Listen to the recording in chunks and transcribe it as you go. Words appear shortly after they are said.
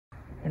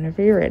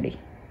Whenever you're ready.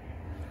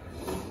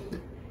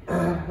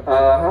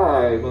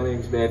 Hi, my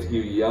name's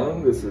Matthew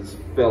Young. This is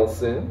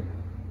Felson.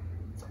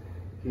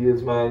 He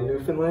is my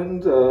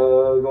Newfoundland,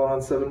 going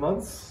on 7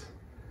 months.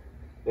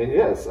 And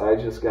yes, I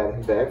just got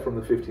him back from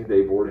the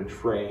 15-day board and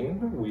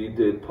train. We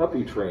did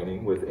puppy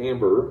training with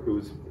Amber,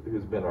 who's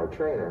been our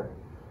trainer.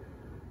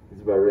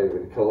 He's about ready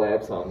to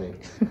collapse on me.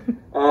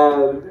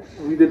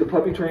 We did the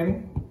puppy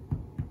training.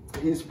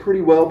 He's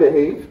pretty well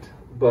behaved,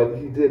 but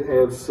he did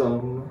have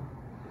some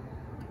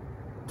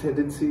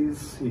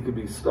tendencies. He could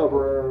be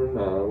stubborn,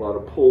 a lot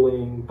of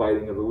pulling,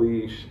 biting of the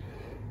leash.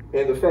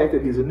 And the fact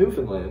that he's a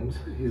Newfoundland,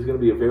 he's going to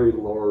be a very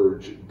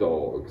large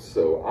dog.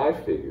 So I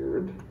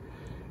figured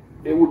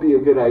it would be a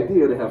good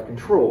idea to have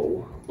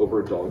control over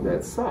a dog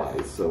that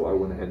size. So I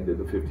went ahead and did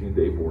the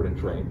 15-day board and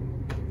train.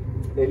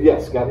 And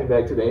yes, got him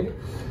back today.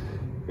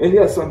 And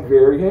yes, I'm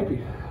very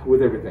happy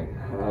with everything.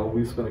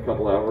 We've spent a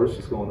couple hours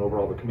just going over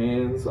all the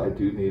commands. I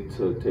do need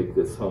to take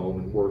this home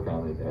and work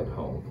on it at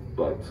home.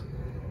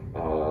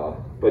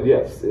 But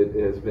yes, it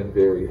has been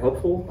very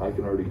helpful. I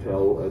can already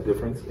tell a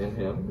difference in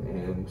him.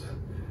 And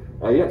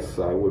yes,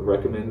 I would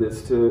recommend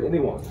this to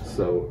anyone.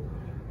 So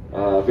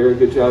very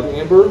good job,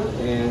 Amber,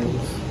 and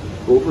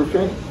Bulletproof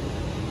Training.